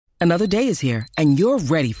Another day is here, and you're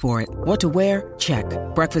ready for it. What to wear? Check.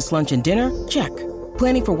 Breakfast, lunch, and dinner? Check.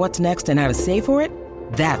 Planning for what's next and how to save for it?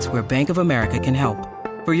 That's where Bank of America can help.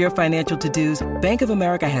 For your financial to-dos, Bank of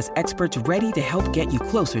America has experts ready to help get you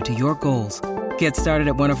closer to your goals. Get started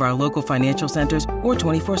at one of our local financial centers or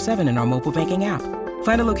 24/7 in our mobile banking app.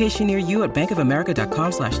 Find a location near you at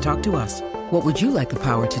bankofamerica.com/talktous. What would you like the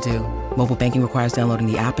power to do? Mobile banking requires downloading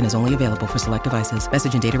the app and is only available for select devices.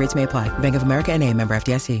 Message and data rates may apply. Bank of America N.A., member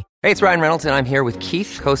FDIC. Hey, it's Ryan Reynolds, and I'm here with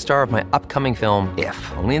Keith, co-star of my upcoming film, If,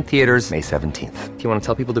 only in theaters May 17th. Do you want to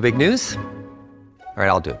tell people the big news? All right,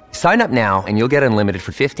 I'll do it. Sign up now and you'll get unlimited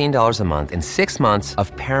for $15 a month and 6 months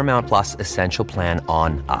of Paramount Plus Essential Plan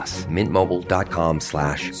on us.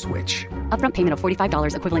 MintMobile.com/switch. Upfront payment of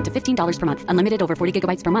 $45 equivalent to $15 per month. Unlimited over 40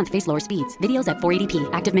 gigabytes per month. Face lower speeds. Videos at 480p.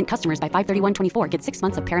 Active Mint customers by 531.24 get 6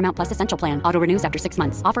 months of Paramount Plus Essential Plan. Auto renews after 6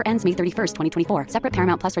 months. Offer ends May 31st, 2024. Separate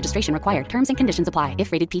Paramount Plus registration required. Terms and conditions apply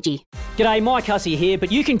if rated PG. G'day, Mike Hussey here, but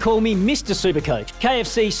you can call me Mr. Supercoach.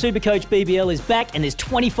 KFC Supercoach BBL is back and there's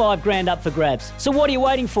 25 grand up for grabs. So what are you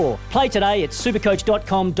waiting for? Play today at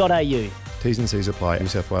supercoach.com.au. T's and C's apply. New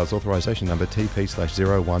South Wales authorisation number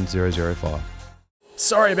TP/01005.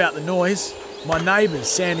 Sorry about the noise. My neighbour's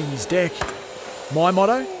sanding his deck. My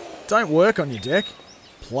motto? Don't work on your deck,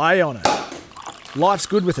 play on it. Life's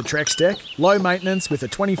good with a Trex deck. Low maintenance with a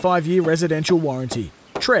 25-year residential warranty.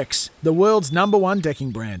 Trex, the world's #1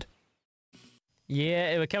 decking brand.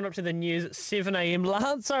 Yeah, we're coming up to the news at 7 a.m.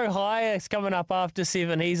 Lance O'Hire is coming up after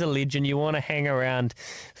 7. He's a legend. You want to hang around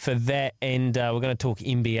for that. And we're going to talk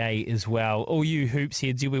NBA as well. All you hoops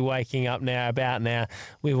heads, you'll be waking up about now.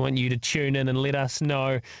 We want you to tune in and let us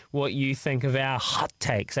know what you think of our hot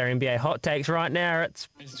takes, our NBA hot takes right now. It's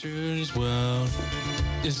Trudy's world.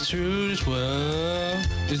 It's Trudy's world.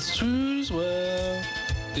 It's Trudy's world.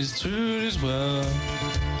 It's Trudy's world.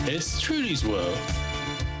 It's Trudy's world.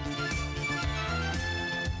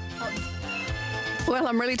 Well,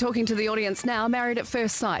 I'm really talking to the audience now. Married at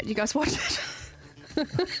First Sight. You guys watch it?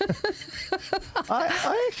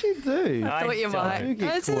 I actually do. I thought you might. I do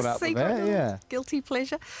get caught up with that, yeah. Guilty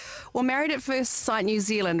pleasure. Well, Married at First Sight New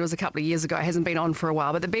Zealand was a couple of years ago. It hasn't been on for a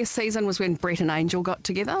while, but the best season was when Brett and Angel got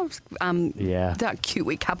together. That cute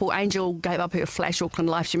wee couple. Angel gave up her flash Auckland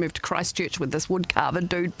life. She moved to Christchurch with this woodcarver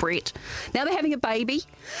dude, Brett. Now they're having a baby.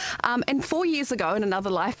 And 4 years ago, in another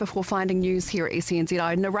life, before finding news here at SENZ,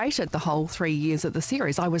 I narrated the whole 3 years of the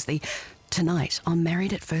series. I was the Tonight on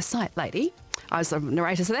Married at First Sight lady. I was the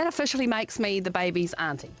narrator, so that officially makes me the baby's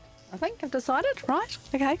auntie. I think I've decided, right?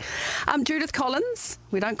 Okay. Judith Collins.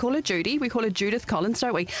 We don't call her Judy. We call her Judith Collins,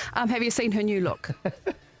 don't we? Have you seen her new look?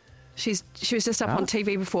 She was just up on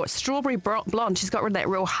TV before. Strawberry blonde. She's got rid of that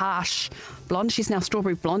real harsh blonde. She's now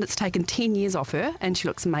strawberry blonde. It's taken 10 years off her, and she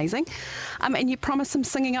looks amazing. And you promised some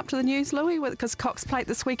singing up to the news, Louis, because Cox Plate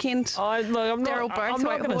this weekend. I'm not going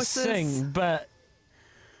to sing, but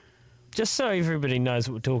just so everybody knows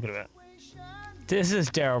what we're talking about. This is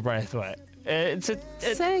Daryl Braithwaite. It's a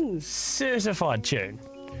certified tune.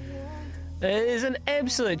 It is an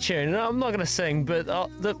absolute tune. And I'm not going to sing, but I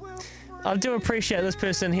do appreciate this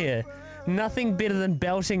person here. Nothing better than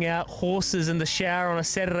belting out horses in the shower on a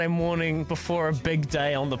Saturday morning before a big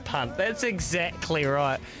day on the punt. That's exactly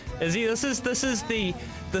right. This is the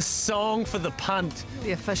song for the punt.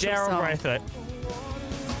 The official Daryl song. Braithwaite.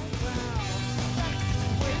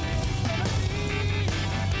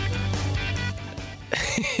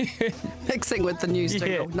 Mixing with the news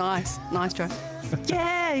jingle. Nice Joe.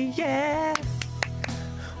 Yeah.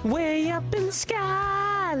 Way up in the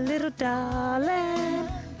sky, little darling.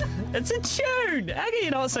 It's a tune. How can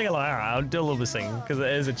you not sing along? All right, I'll do a little bit of singing because it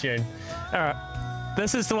is a tune. All right.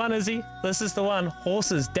 This is the one, Izzy. This is the one.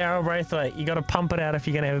 Horses, Daryl Braithwaite. You got to pump it out if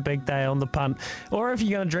you're going to have a big day on the punt. Or if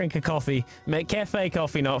you're going to drink a coffee. McCafe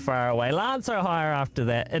coffee not far away. Lance O'Hire after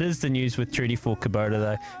that. It is the news with Trudy for Kubota,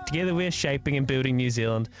 though. Together we're shaping and building New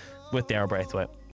Zealand with Daryl Braithwaite.